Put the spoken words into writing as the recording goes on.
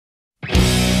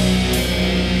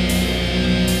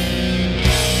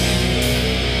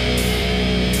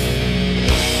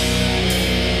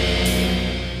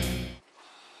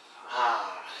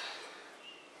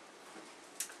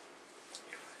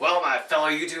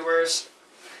YouTubers?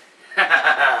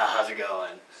 How's it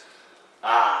going?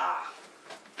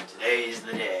 Today's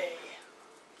the day.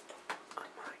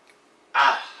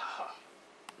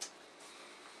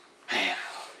 Man,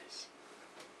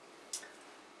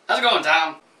 how's it going,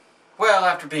 Tom? Well,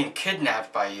 after being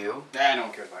kidnapped by you... I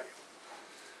don't care about you.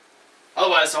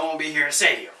 Otherwise, someone will be here to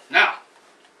save you. Now,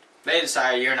 they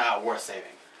decide you're not worth saving.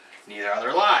 Neither are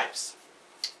their lives.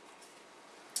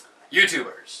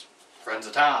 YouTubers, friends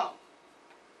of Tom,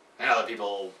 and other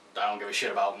people I don't give a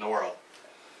shit about in the world.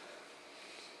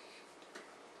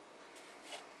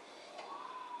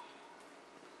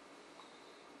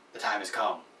 The time has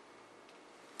come.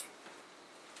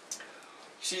 You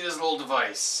see this little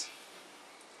device?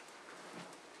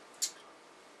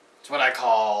 It's what I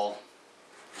call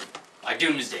my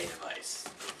doomsday device.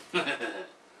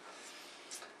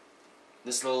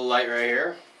 This little light right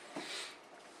here.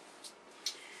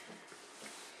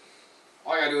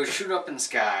 All you gotta do is shoot up in the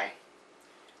sky.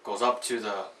 Goes up to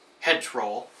the head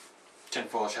troll,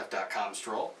 tinfoilchef.com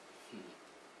troll.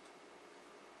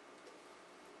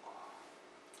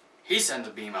 He sends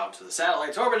a beam out to the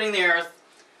satellites orbiting the Earth.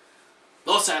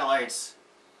 Those satellites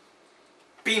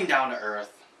beam down to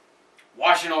Earth,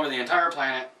 washing over the entire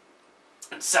planet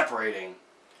and separating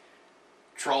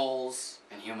trolls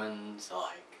and humans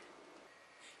alike.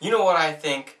 You know what I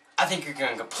think? I think you're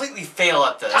going to completely fail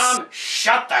at this. Tom,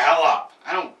 shut the hell up.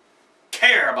 I don't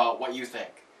care about what you think.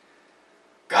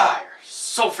 God, you're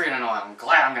so freaking annoying. I'm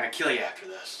glad I'm going to kill you after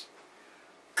this.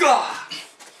 God!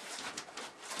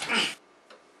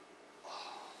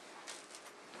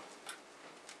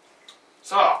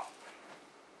 So,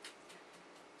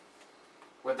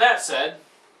 with that said,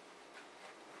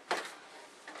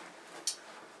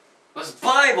 this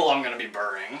Bible I'm going to be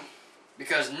burning,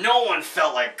 because no one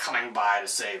felt like coming by to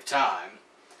save time.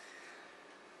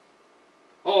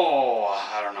 Oh,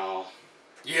 I don't know.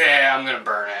 Yeah, I'm going to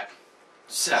burn it.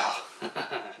 So,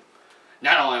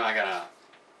 not only am I going to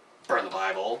burn the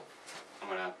Bible, I'm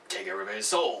going to take everybody's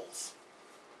souls.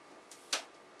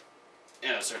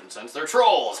 In a certain sense, they're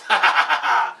trolls.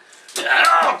 Oh,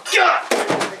 God!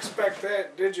 Didn't expect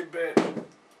that, did you, Bet?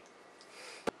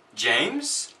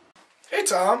 James? Hey,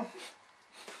 Tom.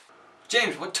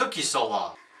 James, what took you so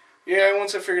long? Yeah,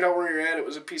 once I figured out where you're at, it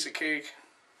was a piece of cake.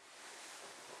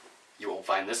 You won't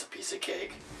find this a piece of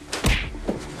cake.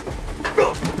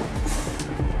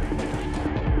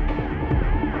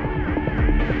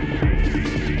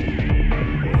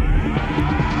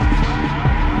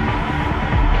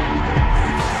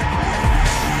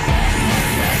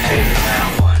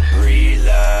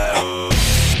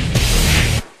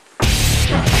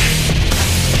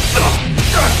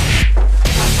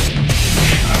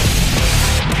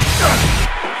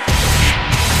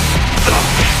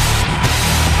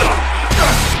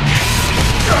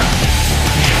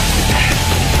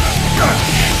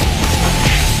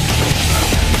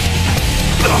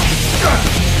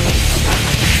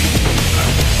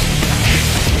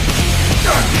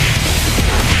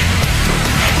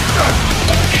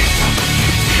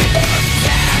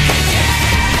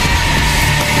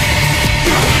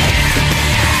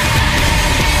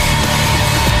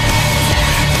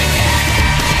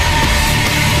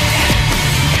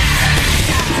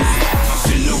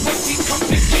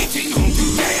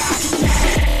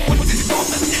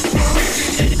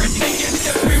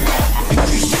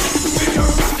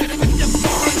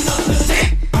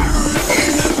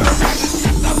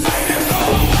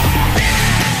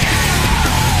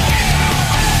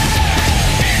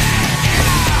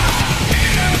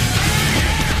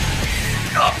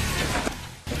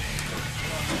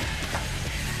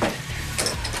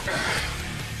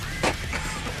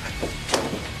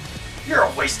 You're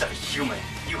a waste of a human.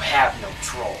 You have no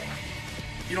troll.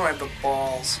 You don't have the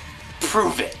balls.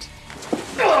 Prove it.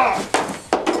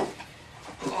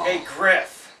 Hey,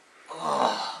 Gryph.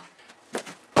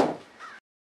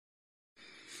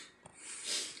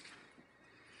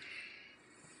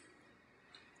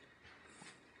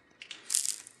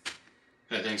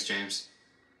 Hey, thanks, James.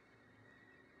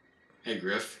 Hey,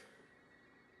 Gryph.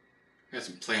 I got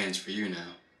some plans for you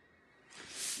now.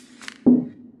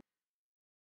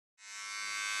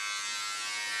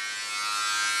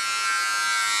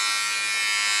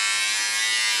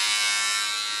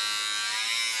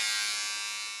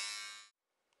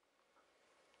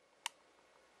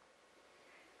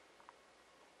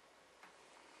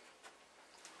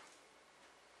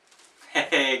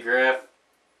 Hey, Gryph.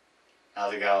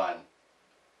 How's it going?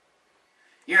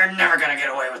 You're never gonna get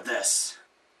away with this.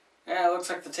 Yeah, it looks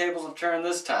like the tables have turned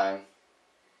this time.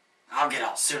 I'll get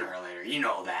out sooner or later, you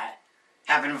know that.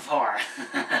 Happened before.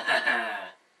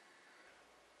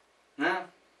 No?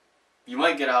 You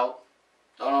might get out.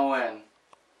 Don't know when.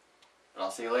 But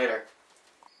I'll see you later.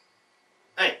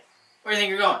 Hey, where do you think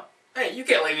you're going? Hey, you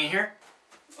can't leave me here.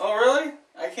 Oh, really?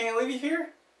 I can't leave you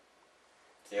here?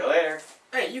 See you later.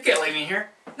 Hey, you can't leave me here.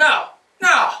 No!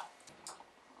 No!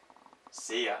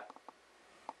 See ya.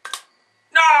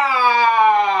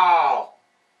 No!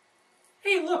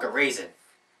 Hey, look, a raisin.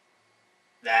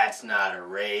 That's not a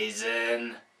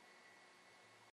raisin.